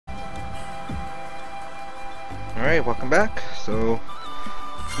Alright, welcome back. So,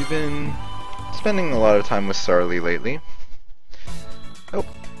 we've been spending a lot of time with Sarly lately. Oh.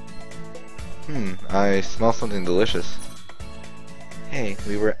 I smell something delicious. Hey,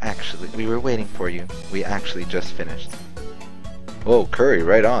 we were waiting for you. We actually just finished. Whoa, curry,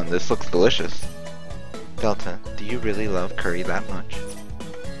 right on. This looks delicious. Delta, do you really love curry that much?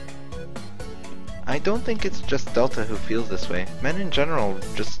 I don't think it's just Delta who feels this way. Men in general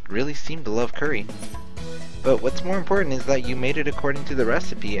just really seem to love curry. But what's more important is that you made it according to the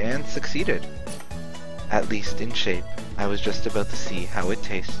recipe and succeeded. At least in shape. I was just about to see how it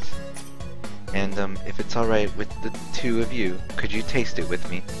tastes. And if it's alright with the two of you, could you taste it with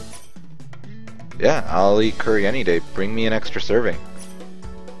me? Yeah, I'll eat curry any day. Bring me an extra serving.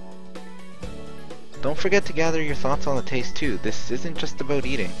 Don't forget to gather your thoughts on the taste too. This isn't just about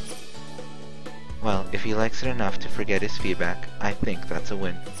eating. Well, if he likes it enough to forget his feedback, I think that's a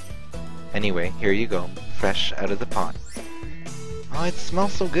win. Anyway, here you go, fresh out of the pot. Oh, it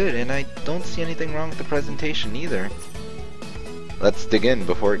smells so good, and I don't see anything wrong with the presentation either. Let's dig in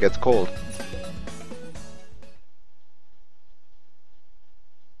before it gets cold.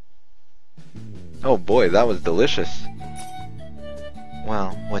 Oh boy, that was delicious.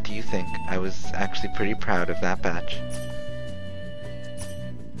 Well, what do you think? I was actually pretty proud of that batch.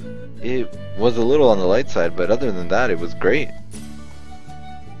 It was a little on the light side, but other than that, it was great.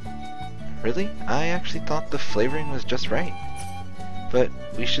 Really? I actually thought the flavoring was just right. But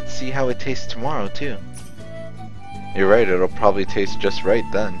we should see how it tastes tomorrow, too. You're right, it'll probably taste just right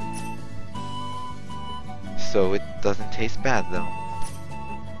then. So it doesn't taste bad, though.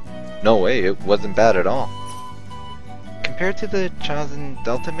 No way, it wasn't bad at all. Compared to the Chaz and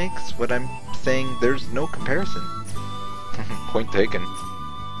Delta makes, what I'm saying, there's no comparison. Point taken.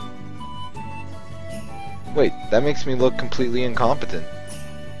 Wait, that makes me look completely incompetent.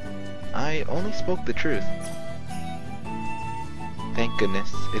 I only spoke the truth. Thank goodness,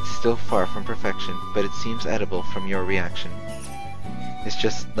 it's still far from perfection, but it seems edible from your reaction. It's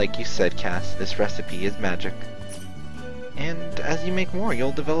just like you said, Cass, this recipe is magic. And as you make more,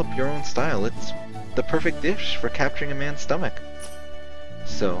 you'll develop your own style. It's the perfect dish for capturing a man's stomach.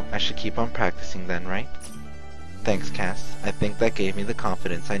 So, I should keep on practicing then, right? Thanks, Cass. I think that gave me the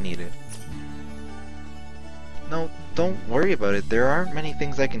confidence I needed. No, don't worry about it. There aren't many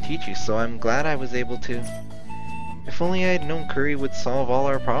things I can teach you, so I'm glad I was able to. If only I had known curry would solve all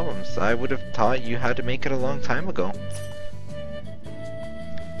our problems, I would have taught you how to make it a long time ago.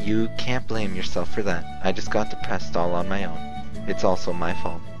 You can't blame yourself for that. I just got depressed all on my own. It's also my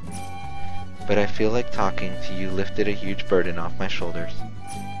fault. But I feel like talking to you lifted a huge burden off my shoulders.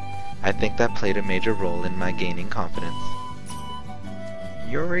 I think that played a major role in my gaining confidence.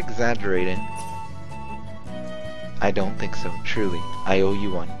 You're exaggerating. I don't think so, truly. I owe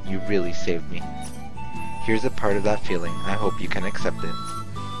you one. You really saved me. Here's a part of that feeling. I hope you can accept it.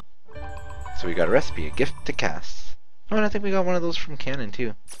 So we got a recipe, a gift to Cass. Oh, and I think we got one of those from Canon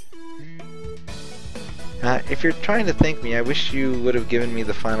too. If you're trying to thank me, I wish you would have given me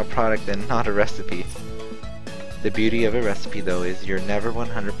the final product and not a recipe. The beauty of a recipe though is you're never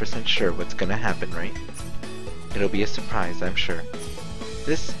 100% sure what's gonna happen, right? It'll be a surprise, I'm sure.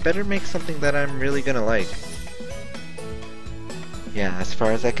 This better make something that I'm really gonna like. Yeah, as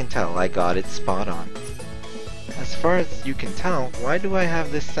far as I can tell, I got it spot on. As far as you can tell, why do I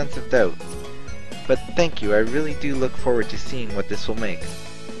have this sense of doubt? But thank you, I really do look forward to seeing what this will make.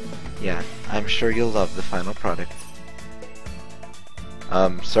 Yeah, I'm sure you'll love the final product.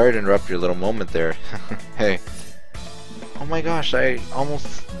 Sorry to interrupt your little moment there. Hey. Oh my gosh, I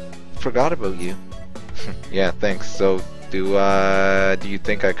almost forgot about you. Yeah, thanks. So, do you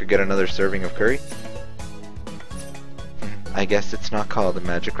think I could get another serving of curry? I guess it's not called a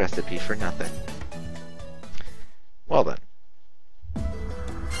magic recipe for nothing. Well then.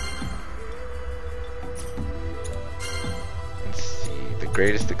 Let's see, the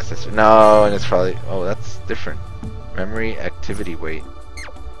greatest accessory. No, and it's probably, oh, that's different. Memory activity weight.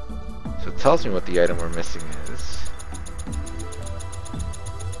 So it tells me what the item we're missing is.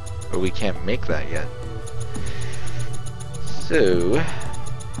 But we can't make that yet. So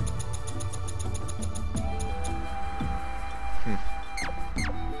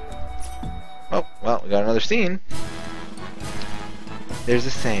oh, well, we got another scene. There's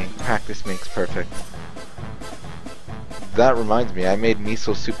a saying, practice makes perfect. That reminds me, I made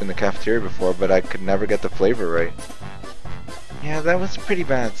miso soup in the cafeteria before, but I could never get the flavor right. Yeah, that was pretty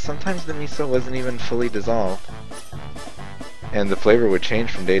bad. Sometimes the miso wasn't even fully dissolved. And the flavor would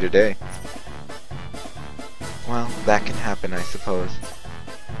change from day to day. Well, that can happen, I suppose.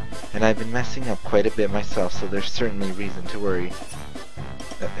 And I've been messing up quite a bit myself, so there's certainly reason to worry.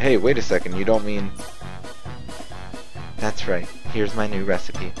 Hey, wait a second, you don't mean... That's right. Here's my new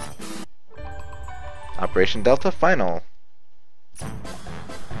recipe. Operation Delta Final.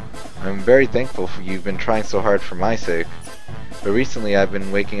 I'm very thankful for you've been trying so hard for my sake. But recently I've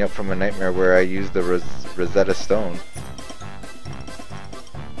been waking up from a nightmare where I used the Rosetta Stone.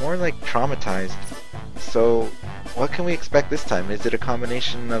 More like traumatized. So, what can we expect this time? Is it a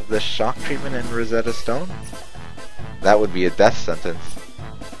combination of the shock treatment and Rosetta Stone? That would be a death sentence.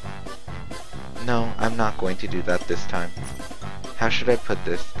 No, I'm not going to do that this time. How should I put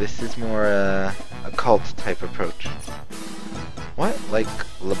this? This is more a cult type approach. What? Like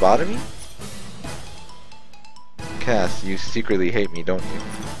lobotomy? Cass, you secretly hate me, don't you?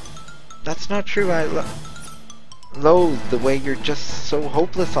 That's not true. I loathe the way you're just so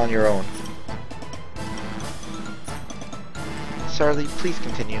hopeless on your own. Sarli, please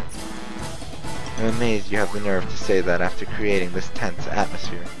continue. I'm amazed you have the nerve to say that after creating this tense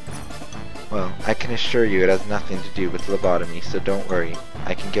atmosphere. Well, I can assure you it has nothing to do with lobotomy, so don't worry.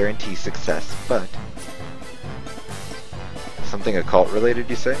 I can guarantee success, but... Something occult related,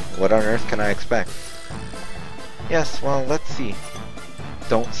 you say? What on earth can I expect? Yes, well, let's see.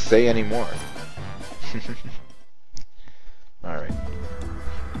 Don't say any more. Alright.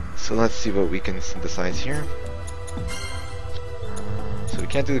 So let's see what we can synthesize here. So we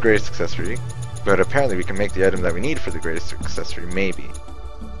can't do the greatest accessory, but apparently we can make the item that we need for the greatest accessory, maybe.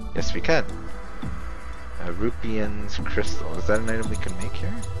 Yes, we can. Rupian's Crystal. Is that an item we can make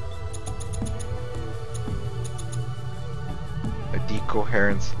here? A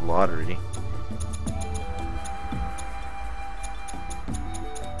Decoherence Lottery.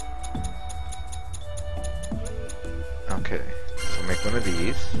 Okay, so make one of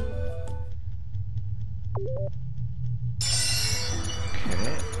these.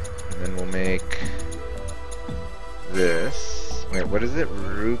 Okay, and then we'll make this. Wait, what is it?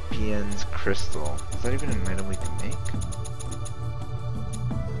 Rupian's Crystal. Is that even an item we can make?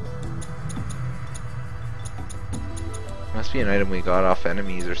 Must be an item we got off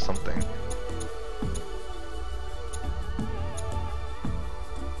enemies or something.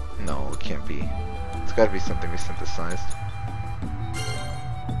 No, it can't be. It's gotta be something we synthesized.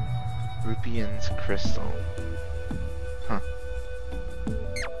 Rupian's Crystal. Huh.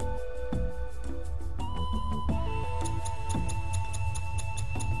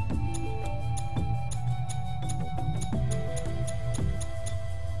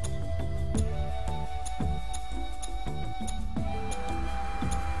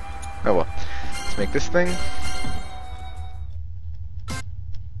 Oh well. Let's make this thing.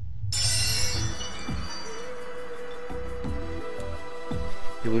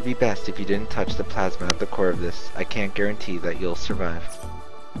 It would be best if you didn't touch the plasma at the core of this. I can't guarantee that you'll survive.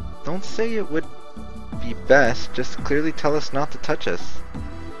 Don't say it would be best, just clearly tell us not to touch us.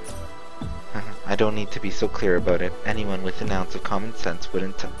 I don't need to be so clear about it. Anyone with an ounce of common sense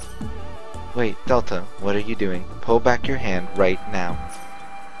wouldn't Wait, Delta, what are you doing? Pull back your hand right now.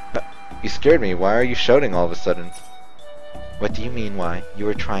 You scared me. Why are you shouting all of a sudden? What do you mean why? You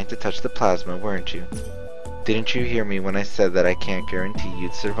were trying to touch the plasma, weren't you? Didn't you hear me when I said that I can't guarantee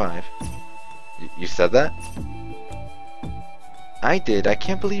you'd survive? You said that? I did. I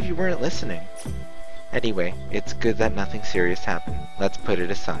can't believe you weren't listening. Anyway, it's good that nothing serious happened. Let's put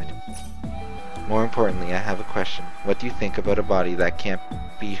it aside. More importantly, I have a question. What do you think about a body that can't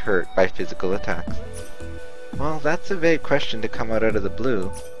be hurt by physical attacks? Well, that's a vague question to come out of the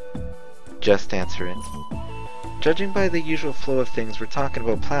blue. Just answer it. Judging by the usual flow of things, we're talking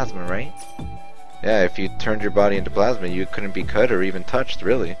about plasma, right? Yeah, if you turned your body into plasma, you couldn't be cut or even touched,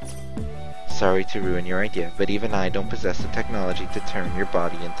 really. Sorry to ruin your idea, but even I don't possess the technology to turn your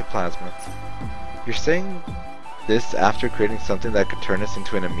body into plasma. You're saying this after creating something that could turn us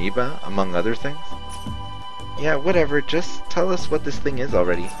into an amoeba, among other things? Yeah, whatever, just tell us what this thing is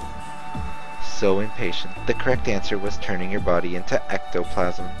already. So impatient. The correct answer was turning your body into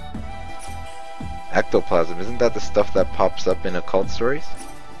ectoplasm. Ectoplasm, isn't that the stuff that pops up in occult stories?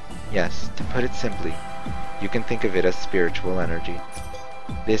 Yes, to put it simply, you can think of it as spiritual energy.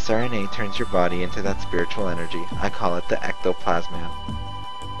 This RNA turns your body into that spiritual energy. I call it the ectoplasm.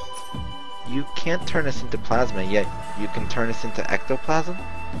 You can't turn us into plasma, yet you can turn us into ectoplasm?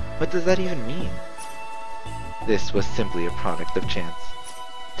 What does that even mean? This was simply a product of chance.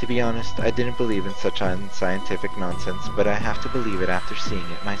 To be honest, I didn't believe in such unscientific nonsense, but I have to believe it after seeing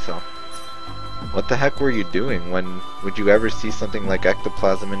it myself. What the heck were you doing? When would you ever see something like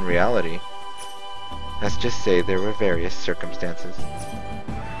ectoplasm in reality? Let's just say there were various circumstances.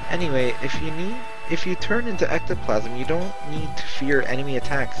 Anyway, if you turn into ectoplasm, you don't need to fear enemy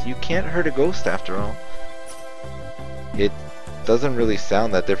attacks. You can't hurt a ghost after all. It doesn't really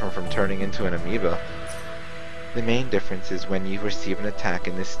sound that different from turning into an amoeba. The main difference is when you receive an attack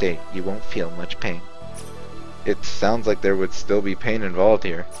in this state, you won't feel much pain. It sounds like there would still be pain involved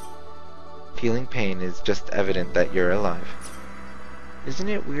here. Feeling pain is just evident that you're alive. Isn't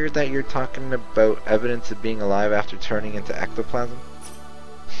it weird that you're talking about evidence of being alive after turning into ectoplasm?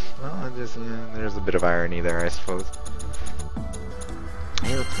 Well, there's a bit of irony there, I suppose.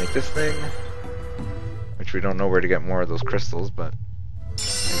 Hey, let's make this thing. Which we don't know where to get more of those crystals, but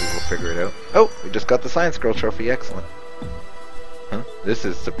maybe we'll figure it out. Oh, we just got the Science Girl trophy, excellent. Huh? This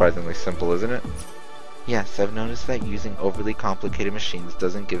is surprisingly simple, isn't it? Yes, I've noticed that using overly complicated machines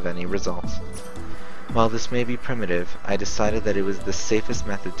doesn't give any results. While this may be primitive, I decided that it was the safest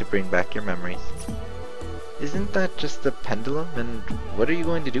method to bring back your memories. Isn't that just a pendulum, and what are you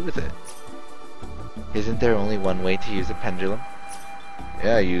going to do with it? Isn't there only one way to use a pendulum?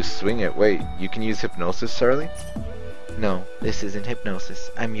 Yeah, you swing it. Wait, you can use hypnosis, Sarly? No, this isn't hypnosis.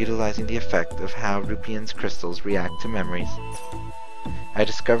 I'm utilizing the effect of how Rupian's crystals react to memories. I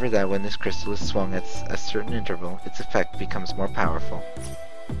discovered that when this crystal is swung at a certain interval, its effect becomes more powerful.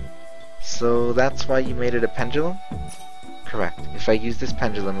 So that's why you made it a pendulum? Correct. If I use this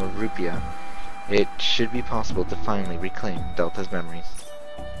pendulum of Rupia, it should be possible to finally reclaim Delta's memories.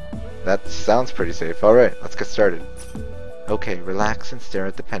 That sounds pretty safe. Alright, let's get started. Okay, relax and stare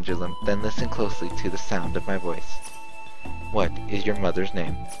at the pendulum, then listen closely to the sound of my voice. What is your mother's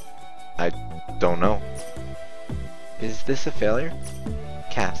name? I don't know. Is this a failure?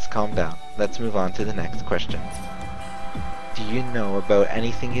 Cass, calm down. Let's move on to the next question. Do you know about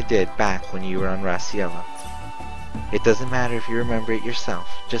anything you did back when you were on Raciella? It doesn't matter if you remember it yourself,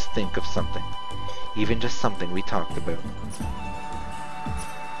 just think of something. Even just something we talked about.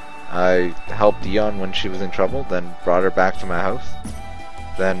 I helped Dion when she was in trouble, then brought her back to my house.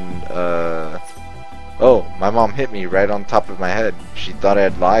 Then, oh, my mom hit me right on top of my head. She thought I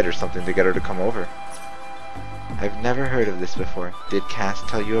had lied or something to get her to come over. I've never heard of this before. Did Cass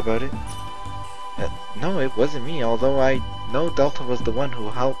tell you about it? No, it wasn't me, although I know Delta was the one who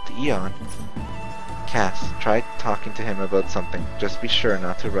helped Eon. Cass, try talking to him about something. Just be sure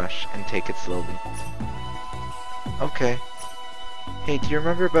not to rush, and take it slowly. Okay. Hey, do you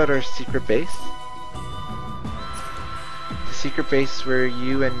remember about our secret base? The secret base where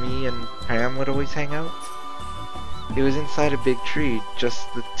you and me and Pam would always hang out? It was inside a big tree,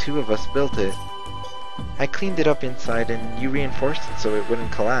 just the two of us built it. I cleaned it up inside and you reinforced it so it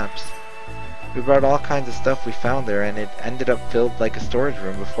wouldn't collapse. We brought all kinds of stuff we found there and it ended up filled like a storage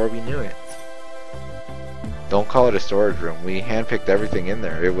room before we knew it. Don't call it a storage room. We handpicked everything in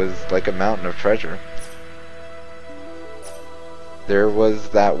there. It was like a mountain of treasure. There was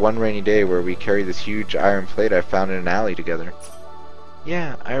that one rainy day where we carried this huge iron plate I found in an alley together.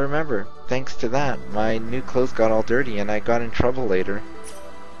 Yeah, I remember. Thanks to that, my new clothes got all dirty and I got in trouble later.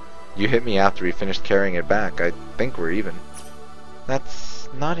 You hit me after we finished carrying it back. I think we're even. That's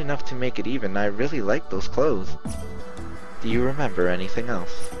not enough to make it even. I really like those clothes. Do you remember anything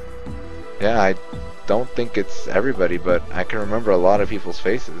else? Yeah, I don't think it's everybody, but I can remember a lot of people's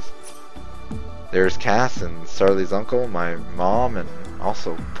faces. There's Cass and Sarly's uncle, my mom, and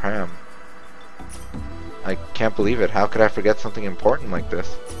also Pram. I can't believe it. How could I forget something important like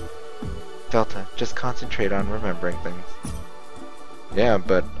this? Delta, just concentrate on remembering things. Yeah,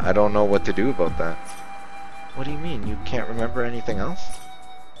 but I don't know what to do about that. What do you mean? You can't remember anything else?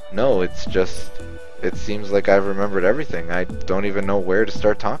 No, it's just... it seems like I've remembered everything. I don't even know where to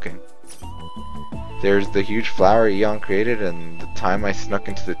start talking. There's the huge flower Eon created, and the time I snuck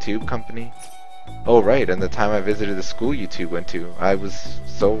into the tube company. Oh right, and the time I visited the school you two went to. it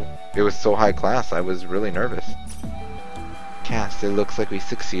was so high class, I was really nervous. Cass, it looks like we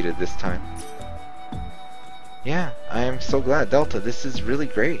succeeded this time. Yeah, I am so glad, Delta. This is really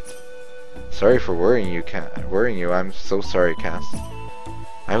great. Sorry for worrying you. I'm so sorry, Cass.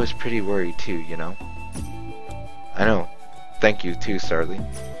 I was pretty worried too, you know. I know. Thank you too, Sarly.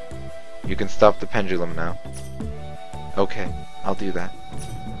 You can stop the pendulum now. Okay, I'll do that.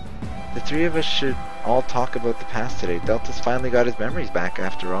 The three of us should all talk about the past today. Delta's finally got his memories back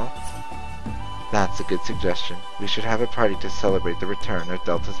after all. That's a good suggestion. We should have a party to celebrate the return of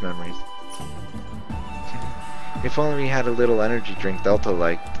Delta's memories. If only we had a little energy drink Delta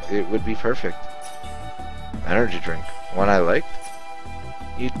liked, it would be perfect. Energy drink? One I liked?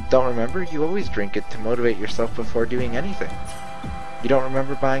 You don't remember? You always drink it to motivate yourself before doing anything. You don't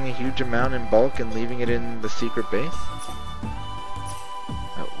remember buying a huge amount in bulk and leaving it in the secret base?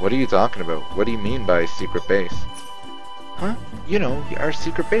 What are you talking about? What do you mean by secret base? Huh? You know, our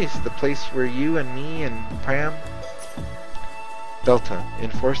secret base, the place where you and me and Pram... Delta,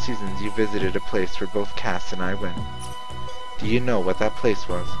 in 4 seasons you visited a place where both Cass and I went. Do you know what that place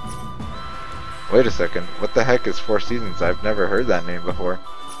was? Wait a second, what the heck is Four Seasons? I've never heard that name before.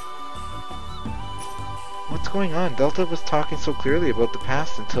 What's going on? Delta was talking so clearly about the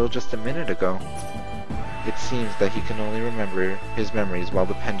past until just a minute ago. It seems that he can only remember his memories while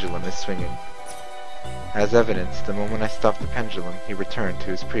the pendulum is swinging. As evidence, the moment I stopped the pendulum, he returned to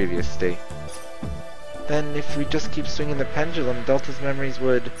his previous state. Then, if we just keep swinging the pendulum, Delta's memories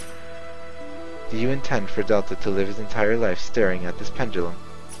would... Do you intend for Delta to live his entire life staring at this pendulum?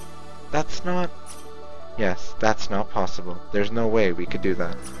 That's not... Yes, that's not possible. There's no way we could do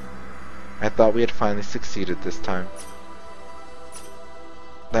that. I thought we had finally succeeded this time.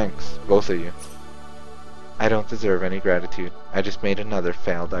 Thanks, both of you. I don't deserve any gratitude. I just made another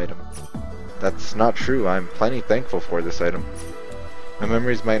failed item. That's not true. I'm plenty thankful for this item. My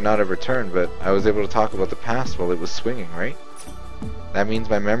memories might not have returned, but I was able to talk about the past while it was swinging, right? That means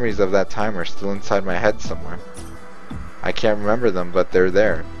my memories of that time are still inside my head somewhere. I can't remember them, but they're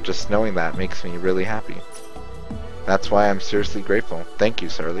there. Just knowing that makes me really happy. That's why I'm seriously grateful. Thank you,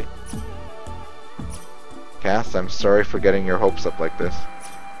 Sarly. Cass, I'm sorry for getting your hopes up like this.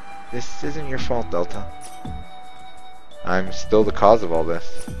 This isn't your fault, Delta. I'm still the cause of all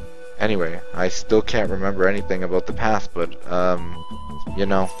this. Anyway, I still can't remember anything about the past, but, you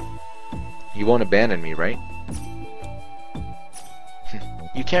know, you won't abandon me, right?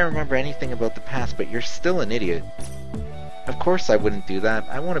 You can't remember anything about the past, but you're still an idiot. Of course I wouldn't do that.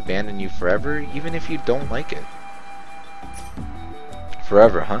 I won't abandon you forever, even if you don't like it.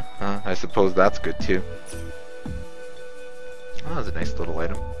 Forever, huh? I suppose that's good too. Oh, that was a nice little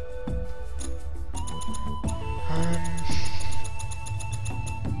item.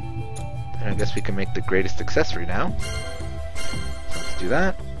 Then I guess we can make the greatest accessory now. So let's do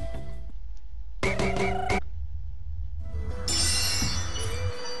that. Okay.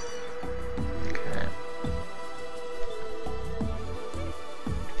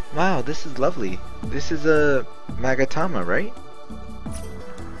 Wow, this is lovely. This is a Magatama, right?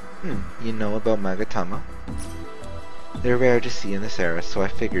 You know about Magatama? They're rare to see in this era, so I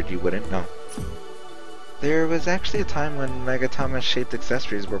figured you wouldn't know. There was actually a time when Magatama-shaped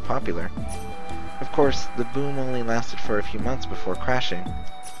accessories were popular. Of course, the boom only lasted for a few months before crashing.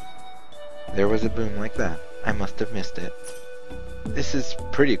 There was a boom like that. I must have missed it. This is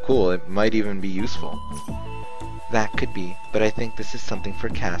pretty cool. It might even be useful. That could be, but I think this is something for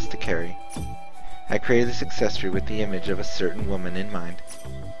Cass to carry. I created this accessory with the image of a certain woman in mind.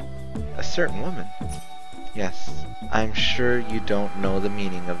 A certain woman? Yes, I'm sure you don't know the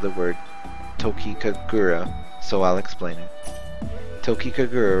meaning of the word Tokikagura, so I'll explain it.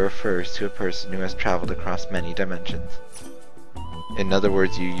 Tokikagura refers to a person who has traveled across many dimensions. In other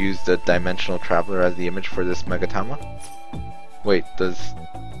words, you used a dimensional traveler as the image for this Magatama? Wait, does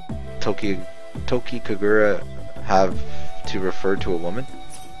Tokikagura have to refer to a woman?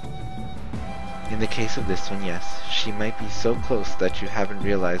 In the case of this one, yes. She might be so close that you haven't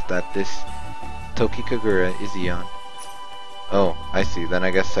realized that this Tokikagura is Eon. Oh, I see. Then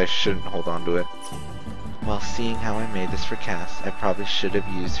I guess I shouldn't hold on to it. Well, seeing how I made this for Cass, I probably should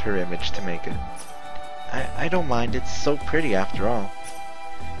have used her image to make it. I don't mind. It's so pretty after all.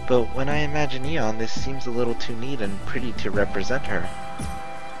 But when I imagine Eon, this seems a little too neat and pretty to represent her.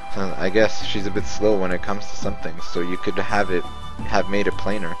 I guess she's a bit slow when it comes to some things, so you could have made it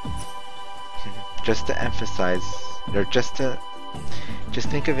plainer. Just to emphasize, or just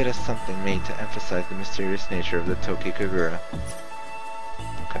think of it as something made to emphasize the mysterious nature of the Tokikagura.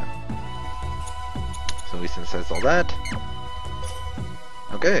 Okay. So we synthesize all that.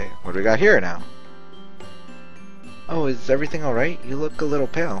 Okay, what do we got here now? Oh, is everything alright? You look a little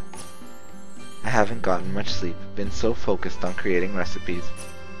pale. I haven't gotten much sleep, been so focused on creating recipes.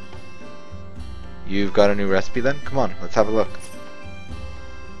 You've got a new recipe then? Come on, let's have a look.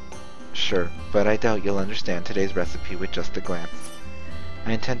 Sure, but I doubt you'll understand today's recipe with just a glance.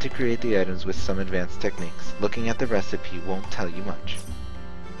 I intend to create the items with some advanced techniques. Looking at the recipe won't tell you much.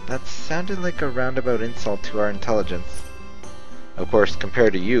 That sounded like a roundabout insult to our intelligence. Of course,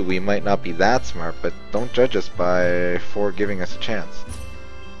 compared to you, we might not be that smart, but don't judge us for giving us a chance.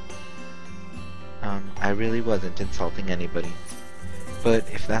 I really wasn't insulting anybody. But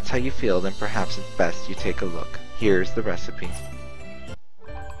if that's how you feel, then perhaps it's best you take a look. Here's the recipe.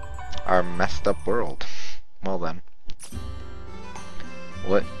 Our messed up world. Well then.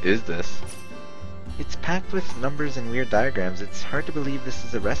 What is this? It's packed with numbers and weird diagrams. It's hard to believe this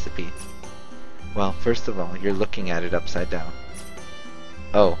is a recipe. Well, first of all, you're looking at it upside down.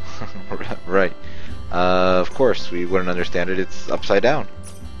 Oh, right. Of course, we wouldn't understand it. It's upside down.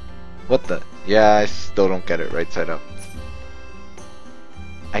 What the? Yeah, I still don't get it right side up.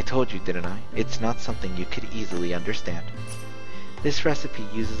 I told you, didn't I? It's not something you could easily understand. This recipe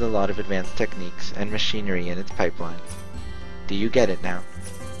uses a lot of advanced techniques and machinery in its pipeline. Do you get it now?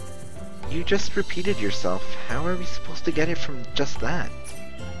 You just repeated yourself. How are we supposed to get it from just that?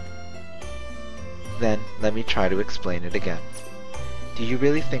 Then, let me try to explain it again. Do you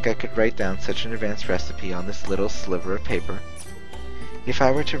really think I could write down such an advanced recipe on this little sliver of paper? If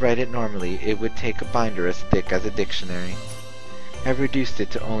I were to write it normally, it would take a binder as thick as a dictionary. I've reduced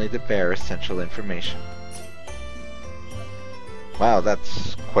it to only the bare essential information. Wow,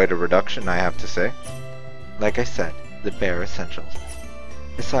 that's quite a reduction, I have to say. Like I said, the bare essentials.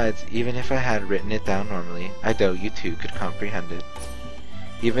 Besides, even if I had written it down normally, I doubt you two could comprehend it.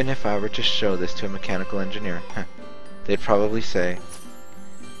 Even if I were to show this to a mechanical engineer, they'd probably say,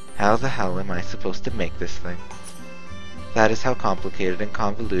 "How the hell am I supposed to make this thing?" That is how complicated and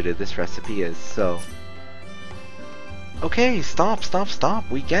convoluted this recipe is, so... Okay,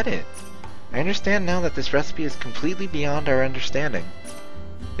 stop, we get it. I understand now that this recipe is completely beyond our understanding.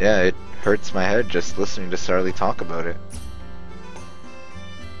 Yeah, it hurts my head just listening to Sarly talk about it.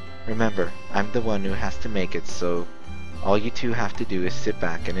 Remember, I'm the one who has to make it, so all you two have to do is sit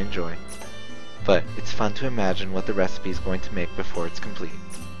back and enjoy. But it's fun to imagine what the recipe is going to make before it's complete.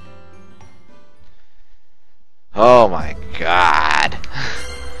 Oh my god!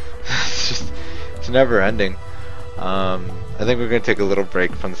 It's never ending. I think we're going to take a little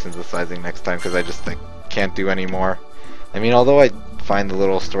break from the synthesizing next time because I just can't do any more. I mean, although I find the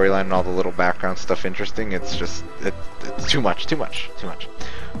little storyline and all the little background stuff interesting, it's just, it's too much.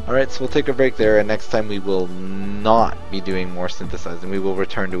 Alright, so we'll take a break there, and next time we will not be doing more synthesizing. We will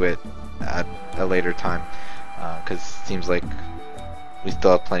return to it at a later time, because it seems like we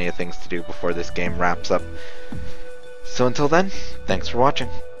still have plenty of things to do before this game wraps up. So until then, thanks for watching.